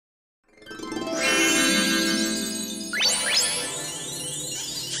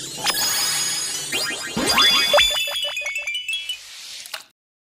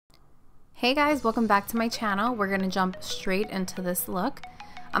Hey guys, welcome back to my channel. We're gonna jump straight into this look.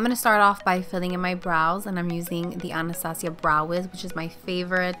 I'm gonna start off by filling in my brows, and I'm using the ANASTASIA Brow Wiz, which is my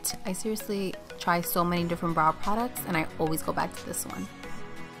favorite. I seriously try so many different brow products and I always go back to this one.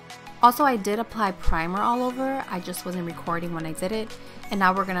 Also, I did apply primer all over. I just wasn't recording when I did it. And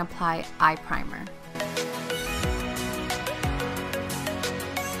now we're gonna apply eye primer.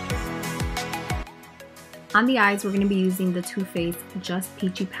 On the eyes, we're going to be using the Too Faced Just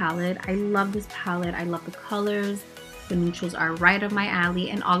Peachy palette. I love this palette. I love the colors. The neutrals are right up my alley,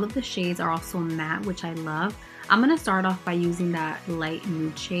 and all of the shades are also matte, which I love. I'm going to start off by using that light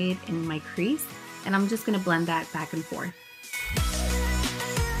nude shade in my crease, and I'm just going to blend that back and forth.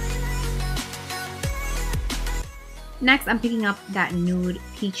 Next, I'm picking up that nude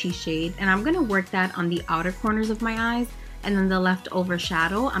peachy shade, and I'm going to work that on the outer corners of my eyes. And then the leftover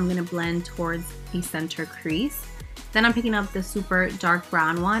shadow, I'm going to blend towards the center crease. Then I'm picking up the super dark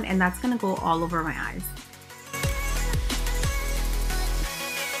brown one, and that's going to go all over my eyes.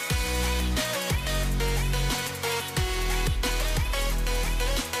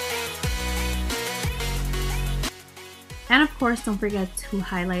 And of course, don't forget to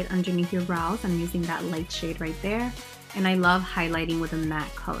highlight underneath your brows. I'm using that light shade right there. And I love highlighting with a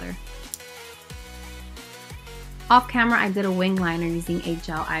matte color. Off camera, I did a wing liner using a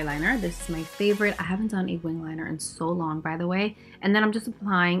gel eyeliner. This is my favorite. I haven't done a wing liner in so long, by the way. And then I'm just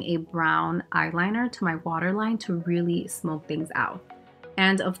applying a brown eyeliner to my waterline to really smoke things out.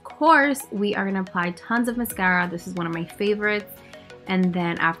 And of course, we are gonna apply tons of mascara. This is one of my favorites. And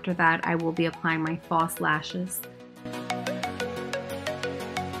then after that, I will be applying my false lashes.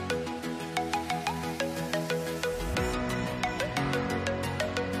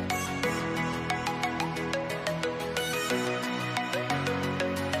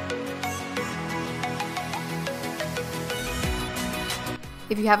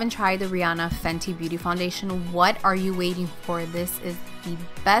 If you haven't tried the Rihanna Fenty Beauty Foundation, what are you waiting for? This is the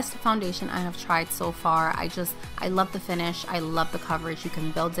best foundation I have tried so far. I love the finish. I love the coverage. You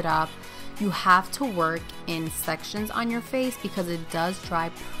can build it up. You have to work in sections on your face because it does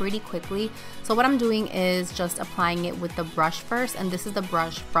dry pretty quickly. So what I'm doing is just applying it with the brush first, and this is the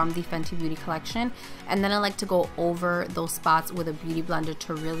brush from the Fenty Beauty collection. And then I like to go over those spots with a beauty blender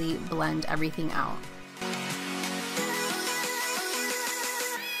to really blend everything out.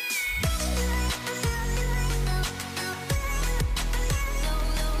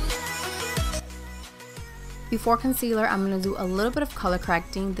 Before concealer, I'm going to do a little bit of color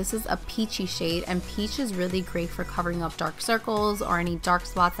correcting. This is a peachy shade, and peach is really great for covering up dark circles or any dark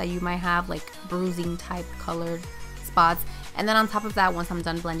spots that you might have, like bruising type colored spots. And then on top of that, once I'm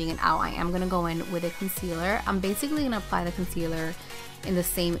done blending it out, I am going to go in with a concealer. I'm basically going to apply the concealer in the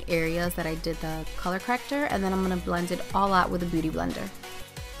same areas that I did the color corrector, and then I'm going to blend it all out with a beauty blender.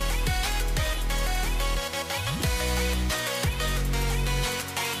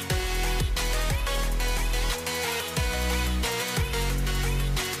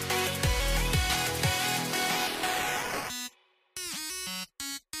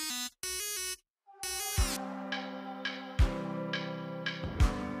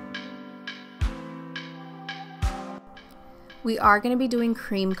 We are going to be doing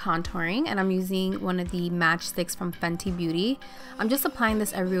cream contouring, and I'm using one of the matchsticks from Fenty Beauty. I'm just applying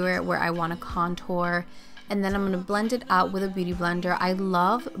this everywhere where I want to contour, and then I'm going to blend it out with a beauty blender. I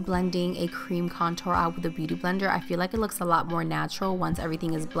love blending a cream contour out with a beauty blender. I feel like it looks a lot more natural once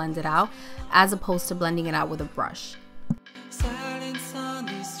everything is blended out, as opposed to blending it out with a brush. Silence on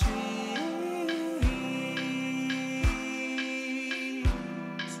the streets.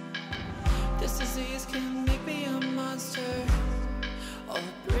 This disease can make me a monster, or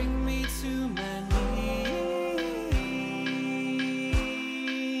bring me to my knees.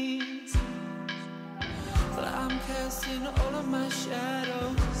 But I'm casting all of my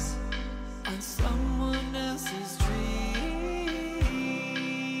shadows on someone else's dreams.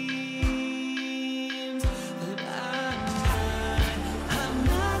 But I'm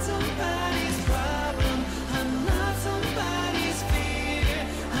not somebody's problem. I'm not somebody's fear.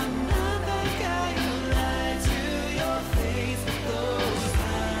 I'm not that guy who lied to your face with those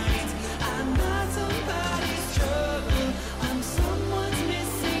lines. I'm not somebody's trouble. I'm someone's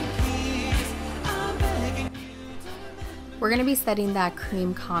missing piece. I'm begging you to remember. We're going to be setting that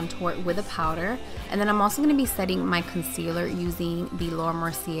cream contour with a powder, and then I'm also going to be setting my concealer using the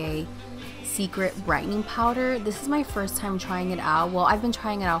MERCIER Secret Brightening Powder. This is my first time trying it out. Well, I've been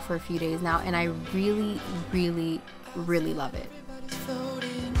trying it out for a few days now, and I really love it. Everybody's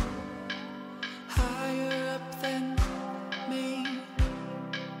floating higher up than me.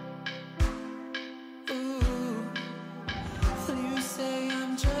 Ooh, you say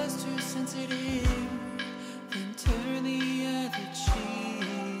I'm just too sensitive.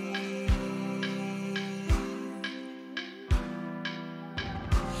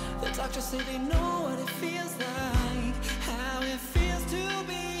 The doctors say they know what it feels like, how it feels to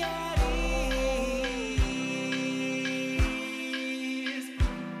be at ease.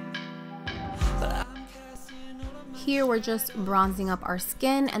 But I'm casting all of my Here we're just bronzing up our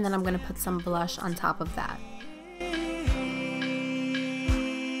skin, and then I'm going to put some blush on top of that.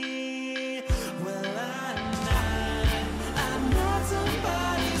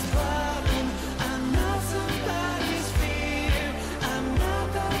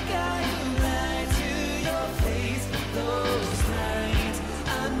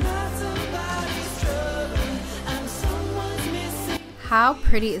 How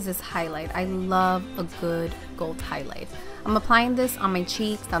pretty is this highlight? I love a good gold highlight. I'm applying this on my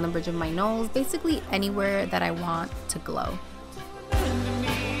cheeks, down the bridge of my nose, basically anywhere that I want to glow.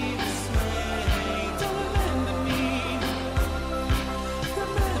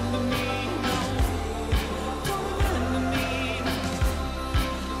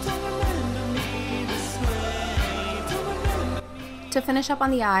 To finish up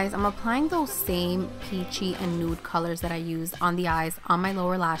on the eyes, I'm applying those same peachy and nude colors that I used on the eyes on my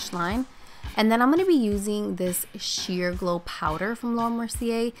lower lash line. And then I'm going to be using this Sheer Glow powder from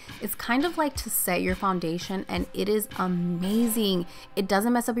Mercier. It's kind of like to set your foundation, and it is amazing. It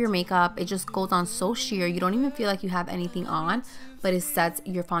doesn't mess up your makeup. It just goes on so sheer. You don't even feel like you have anything on, but it sets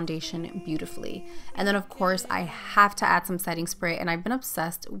your foundation beautifully. And then of course I have to add some setting spray, and I've been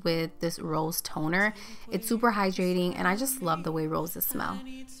obsessed with this rose toner. It's super hydrating, and I just love the way roses smell.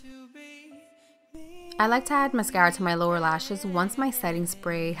 I like to add mascara to my lower lashes once my setting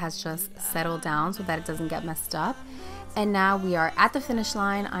spray has just settled down so that it doesn't get messed up. And now we are at the finish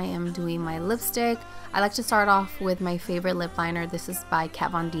line. I am doing my lipstick. I like to start off with my favorite lip liner. This is by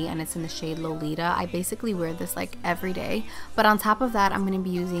Kat Von D, and it's in the shade Lolita. I basically wear this like every day. But on top of that, I'm going to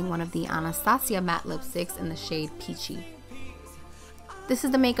be using one of the Anastasia matte lipsticks in the shade Peachy. This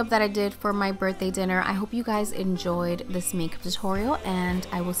is the makeup that I did for my birthday dinner. I hope you guys enjoyed this makeup tutorial, and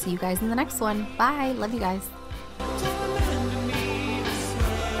I will see you guys in the next one. Bye! Love you guys.